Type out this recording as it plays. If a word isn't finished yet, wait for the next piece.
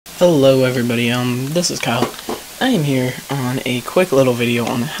Hello everybody, this is Kyle. I am here on a quick little video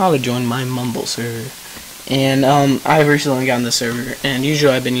on how to join my Mumble server. And I've recently gotten the server, and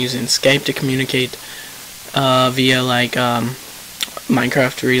usually I've been using Skype to communicate via like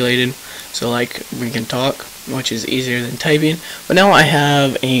Minecraft related, so like we can talk, which is easier than typing. But now I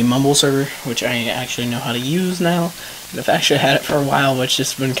have a Mumble server, which I actually know how to use now, and I've actually had it for a while, but it's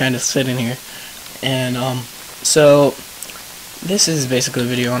just been kind of sitting here. And so this is basically a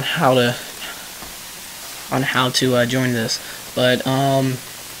video on how to join this. But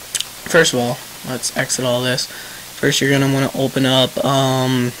first of all, let's exit all this. First, you're gonna want to open up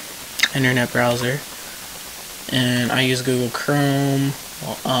internet browser, and I use Google Chrome.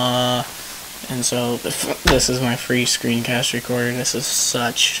 And so this is my free screencast recorder. This is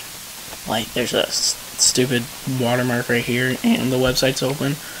such, like, there's a stupid watermark right here, and the website's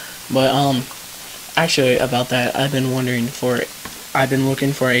open. But actually, about that, I've been looking for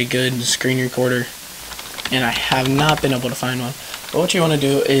a good screen recorder, and I have not been able to find one. But what you want to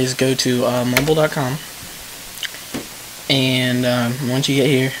do is go to mumble.com, and once you get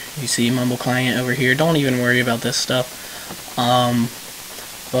here, you see Mumble client over here. Don't even worry about this stuff.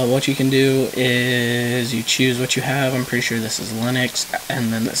 But what you can do is you choose what you have. I'm pretty sure this is Linux,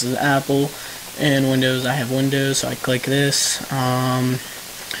 and then this is Apple, and Windows. I have Windows, so I click this.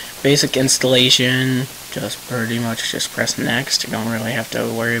 Basic installation, just pretty much just press next. You don't really have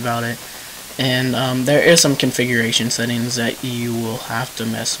to worry about it. And there is some configuration settings that you will have to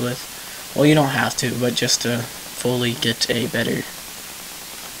mess with. Well, you don't have to, but just to fully get a better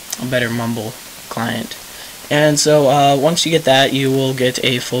Mumble client. And so once you get that, you will get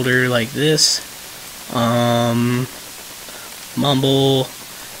a folder like this, Mumble,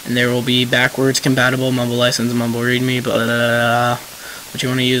 and there will be backwards compatible, Mumble license, Mumble readme, blah, blah, blah. What you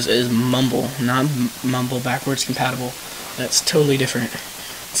want to use is Mumble, not Mumble backwards compatible. That's totally different.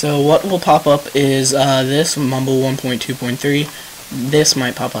 So what will pop up is this Mumble 1.2.3. This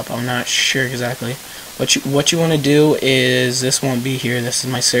might pop up. I'm not sure exactly. What you want to do is, this won't be here. This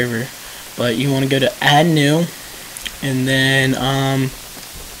is my server. But you want to go to Add New, and then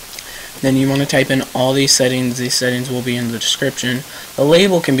you want to type in all these settings. These settings will be in the description. The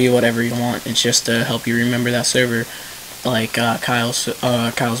label can be whatever you want. It's just to help you remember that server, like Kyle's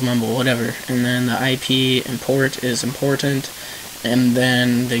Mumble, whatever. And then the IP and port is important, and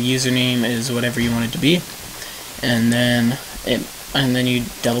then the username is whatever you want it to be. And then you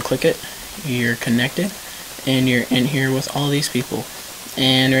double click it. You're connected, and you're in here with all these people.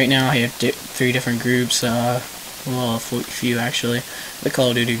 And right now I have 3 different groups. Well, a few actually. The Call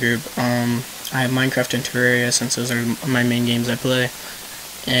of Duty group. I have Minecraft and Terraria, since those are my main games I play.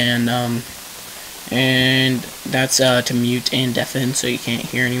 And that's to mute and deafen, so you can't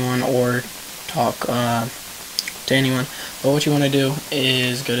hear anyone or talk to anyone. But what you want to do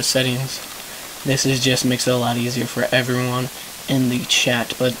is go to settings. This just makes it a lot easier for everyone in the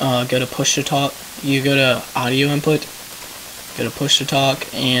chat. But go to push to talk. You go to audio input, go to push to talk,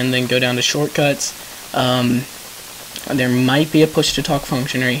 and then go down to shortcuts. There might be a push to talk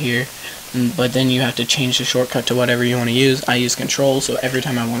function right here, but then you have to change the shortcut to whatever you want to use. I use control, so every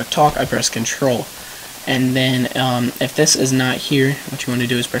time I want to talk, I press control. And then if this is not here, what you want to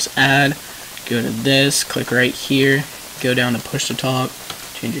do is press add, go to this, click right here, go down to push to talk,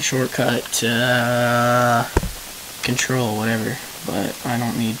 change your shortcut to control, whatever. But I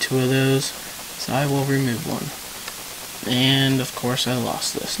don't need 2 of those, so I will remove one. And of course I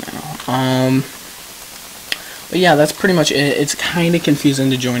lost this now. But yeah, that's pretty much it. It's kind of confusing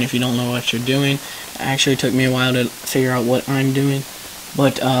to join if you don't know what you're doing. It actually took me a while to figure out what I'm doing.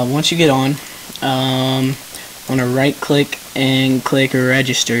 But once you get on, want to right click and click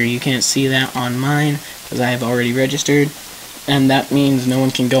register. You can't see that on mine because I have already registered, and that means no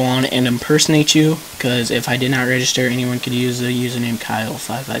one can go on and impersonate you, because if I did not register, anyone could use the username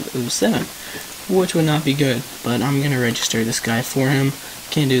Kyle5507, which would not be good. But I'm gonna register this guy for him.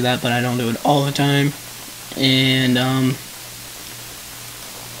 Can't do that, but I don't do it all the time. And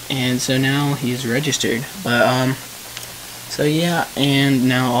so now he's registered. But so yeah, and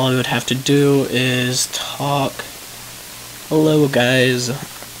now all I would have to do is talk, hello guys,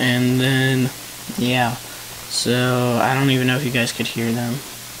 and then yeah. So I don't even know if you guys could hear them.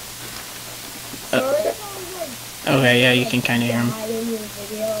 Okay, yeah, you can kind of hear them.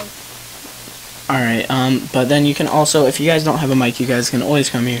 Alright, but then you can also, if you guys don't have a mic, you guys can always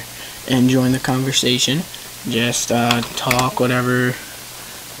come here and join the conversation. Just talk, whatever.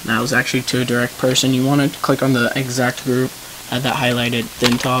 That was actually to a direct person. You want to click on the exact group, have that highlighted,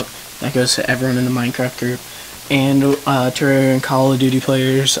 then talk. That goes to everyone in the Minecraft group. And Terraria and Call of Duty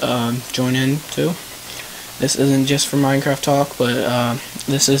players join in too. this isn't just for Minecraft talk, but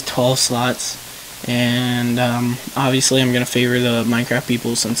this is 12 slots, and obviously I'm gonna favor the Minecraft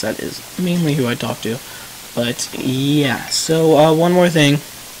people since that is mainly who I talk to. But yeah, so one more thing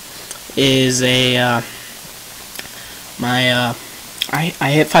is I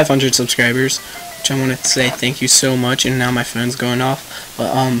hit 500 subscribers, which I want to say thank you so much. And now my phone's going off,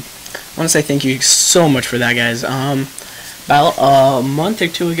 but I want to say thank you so much for that, guys. About a month or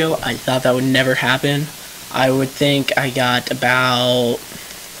two ago, I thought that would never happen. I would think I got about,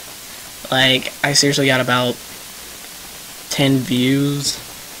 like, I seriously got about 10 views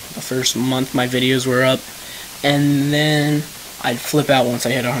the first month my videos were up, and then I'd flip out once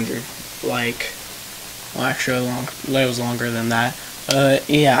I hit 100. Like, well, actually, it was longer than that.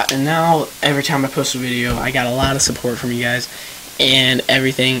 Yeah, and now every time I post a video, I got a lot of support from you guys and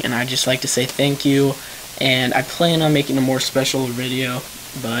everything, and I'd just like to say thank you. And I plan on making a more special video,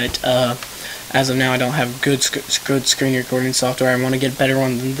 but as of now, I don't have good screen recording software. I want to get a better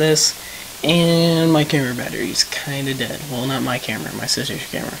one than this, and my camera battery's kind of dead. Well, not my camera, my sister's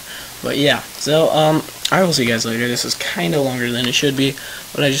camera. But yeah, so I will see you guys later. This is kind of longer than it should be,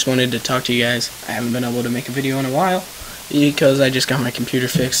 but I just wanted to talk to you guys. I haven't been able to make a video in a while because I just got my computer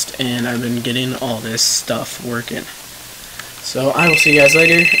fixed and I've been getting all this stuff working. So I will see you guys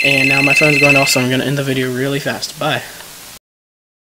later, and now my phone's going off, so I'm going to end the video really fast. Bye.